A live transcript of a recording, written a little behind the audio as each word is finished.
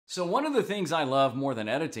So one of the things I love more than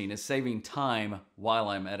editing is saving time while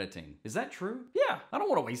I'm editing. Is that true? Yeah, I don't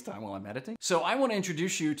want to waste time while I'm editing. So I want to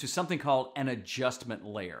introduce you to something called an adjustment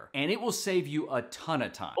layer, and it will save you a ton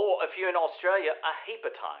of time. Or if you're in Australia, a heap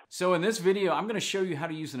of time. So in this video, I'm going to show you how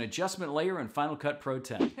to use an adjustment layer in Final Cut Pro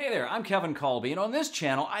 10. Hey there, I'm Kevin Kolbe, and on this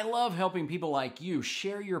channel, I love helping people like you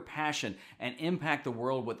share your passion and impact the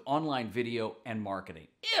world with online video and marketing.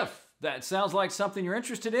 If that sounds like something you're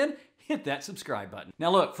interested in, hit that subscribe button. Now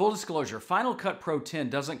look, full disclosure, Final Cut Pro 10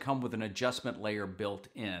 doesn't come with an adjustment layer built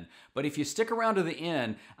in, but if you stick around to the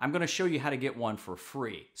end, I'm gonna show you how to get one for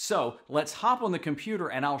free. So let's hop on the computer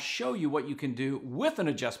and I'll show you what you can do with an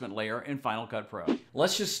adjustment layer in Final Cut Pro.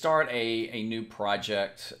 Let's just start a new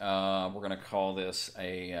project. We're gonna call this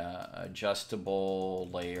a adjustable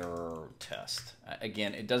layer test.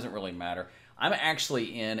 Again, it doesn't really matter. I'm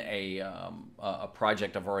actually in a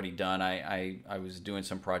project I've already done. I was doing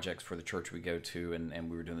some projects for the church we go to,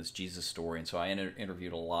 and we were doing this Jesus story, and so I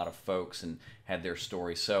interviewed a lot of folks and had their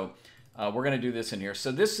story. So we're going to do this in here.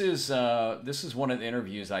 So this is one of the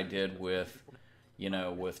interviews I did with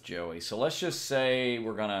Joey. So let's just say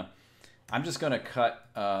I'm just gonna cut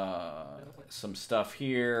some stuff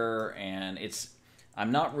here, and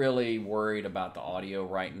I'm not really worried about the audio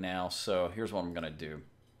right now. So here's what I'm gonna do.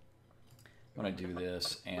 I'm going to do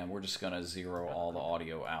this, and we're just going to zero all the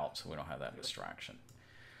audio out so we don't have that distraction.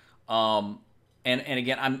 And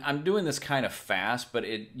again, I'm doing this kind of fast, but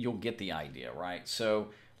you'll get the idea, right? So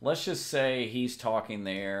let's just say he's talking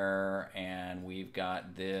there, and we've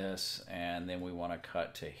got this, and then we want to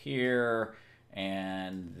cut to here,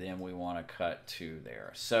 and then we want to cut to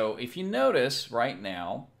there. So if you notice right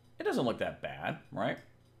now, it doesn't look that bad, right?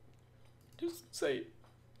 Just say,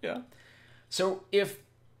 yeah. So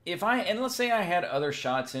and let's say I had other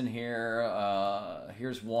shots in here.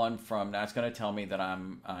 Here's one from, now it's going to tell me that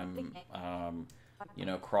I'm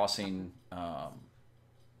crossing. Oh,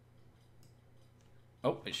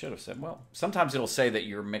 it should have said, well, sometimes it'll say that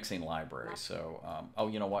you're mixing libraries. So, oh,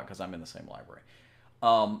 you know what? Because I'm in the same library.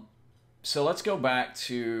 So let's go back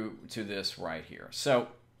to this right here. So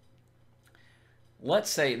let's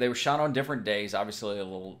say they were shot on different days, obviously a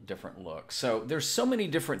little different look. So there's so many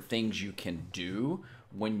different things you can do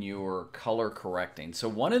when you're color correcting. So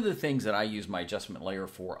one of the things that I use my adjustment layer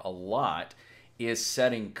for a lot is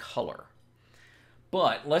setting color.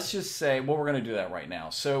 But let's just say, well, we're going to do that right now.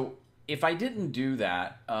 So if I didn't do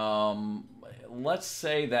that, let's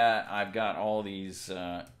say that I've got all these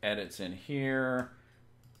edits in here,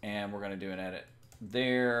 and we're going to do an edit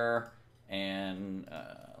there, and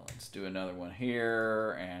let's do another one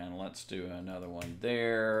here, and let's do another one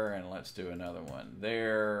there, and let's do another one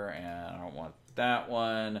there, and I don't want that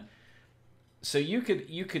one. So you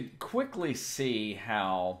could quickly see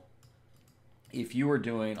how, if you were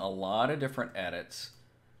doing a lot of different edits,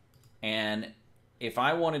 and if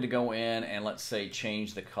I wanted to go in and let's say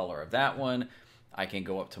change the color of that one, I can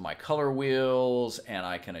go up to my color wheels and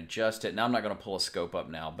I can adjust it. Now I'm not going to pull a scope up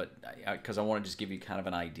now, but because I want to just give you kind of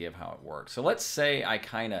an idea of how it works. So let's say I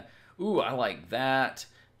kind of, I like that.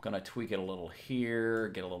 I'm going to tweak it a little here,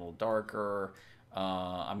 get a little darker.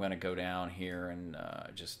 I'm going to go down here and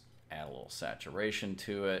just add a little saturation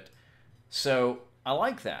to it. So I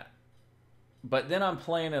like that. But then I'm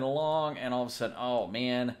playing it along, and all of a sudden, oh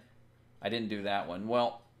man, I didn't do that one.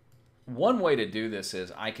 Well, one way to do this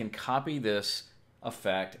is I can copy this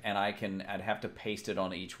effect, and I'd have to paste it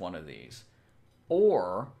on each one of these.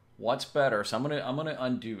 Or what's better? So I'm gonna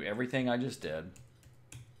undo everything I just did.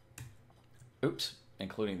 Oops,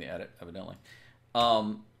 including the edit, evidently.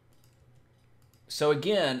 So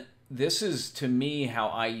again, this is, to me, how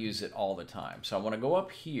I use it all the time. So I want to go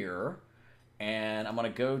up here, and I'm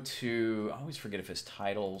going to go to, I always forget if it's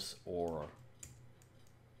titles or,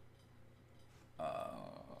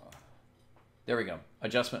 there we go,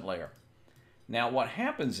 adjustment layer. Now what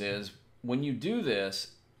happens is, when you do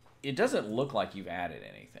this, it doesn't look like you've added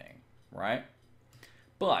anything, right?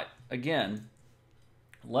 But again,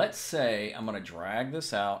 let's say I'm going to drag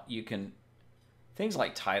this out. You can, things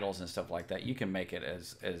like titles and stuff like that, you can make it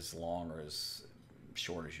as long or as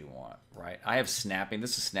short as you want, right? I have snapping.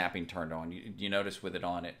 This is snapping turned on. You notice with it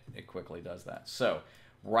on, it quickly does that. So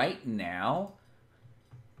right now,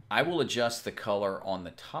 I will adjust the color on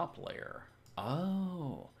the top layer.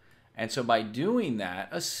 Oh, and so by doing that,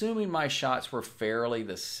 assuming my shots were fairly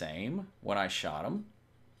the same when I shot them,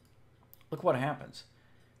 look what happens.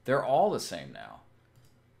 They're all the same now.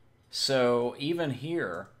 So even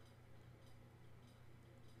here,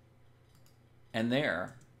 and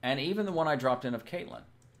there, and even the one I dropped in of Caitlin.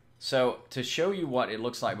 So to show you what it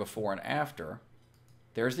looks like before and after,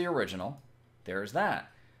 there's the original, there's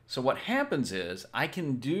that. So what happens is I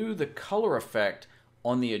can do the color effect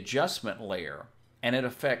on the adjustment layer, and it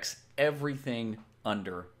affects everything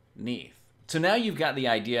underneath. So now you've got the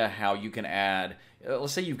idea how you can add,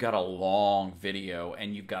 let's say you've got a long video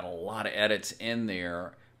and you've got a lot of edits in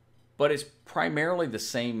there, but it's primarily the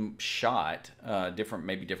same shot,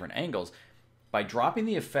 maybe different angles. By dropping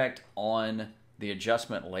the effect on the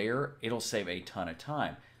adjustment layer, it'll save a ton of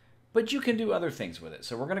time. But you can do other things with it.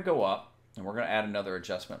 So we're going to go up and we're going to add another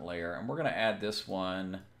adjustment layer, and we're going to add this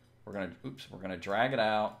one. We're going to drag it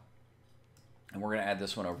out, and we're going to add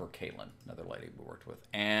this one over Caitlin, another lady we worked with.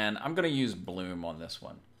 And I'm going to use Bloom on this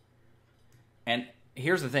one. And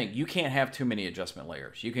here's the thing, you can't have too many adjustment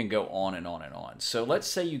layers. You can go on and on and on. So let's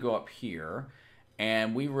say you go up here,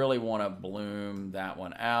 and we really want to bloom that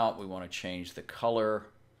one out. We want to change the color.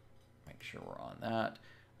 Make sure we're on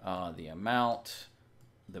that. The amount,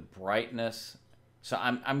 the brightness. So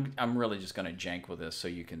I'm really just going to jank with this so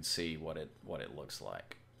you can see what it looks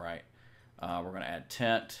like, right? We're going to add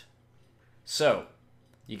tint. So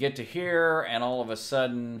you get to here, and all of a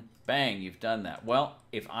sudden, bang, you've done that. Well,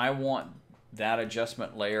 if I want that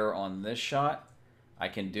adjustment layer on this shot, I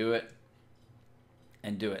can do it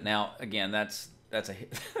and do it. Now, again, that's a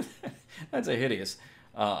that's a hideous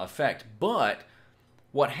effect. But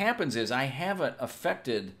what happens is I haven't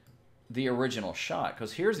affected the original shot,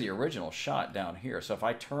 because here's the original shot down here. So if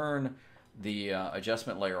I turn the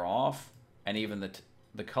adjustment layer off, and even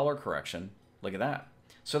the color correction, look at that.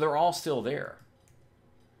 So they're all still there.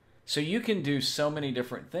 So you can do so many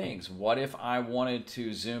different things. What if I wanted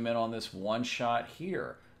to zoom in on this one shot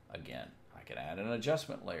here? Again, I could add an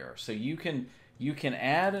adjustment layer. So you can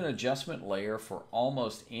add an adjustment layer for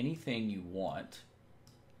almost anything you want.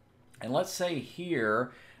 And let's say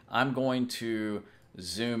here I'm going to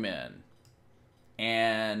zoom in,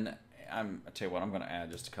 and I'll tell you what, I'm going to add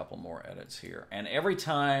just a couple more edits here. And every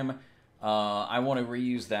time I want to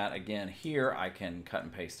reuse that again here, I can cut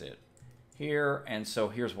and paste it here. And so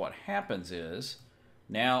here's what happens is,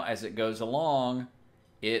 now as it goes along,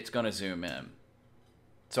 it's going to zoom in.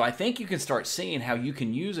 So I think you can start seeing how you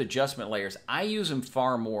can use adjustment layers. I use them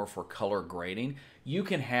far more for color grading. You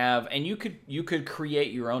can have, and you could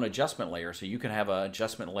create your own adjustment layer. So you can have an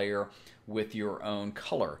adjustment layer with your own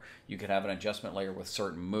color. You could have an adjustment layer with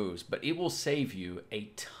certain moves, but it will save you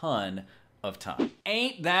a ton of time.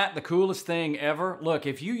 Ain't that the coolest thing ever? Look,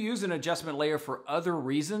 if you use an adjustment layer for other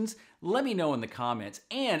reasons, let me know in the comments.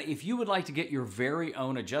 And if you would like to get your very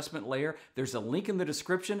own adjustment layer, there's a link in the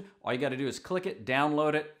description. All you got to do is click it,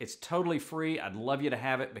 download it. It's totally free. I'd love you to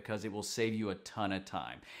have it because it will save you a ton of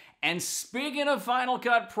time. And speaking of Final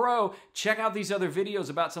Cut Pro, check out these other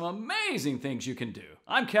videos about some amazing things you can do.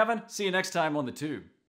 I'm Kevin. See you next time on the tube.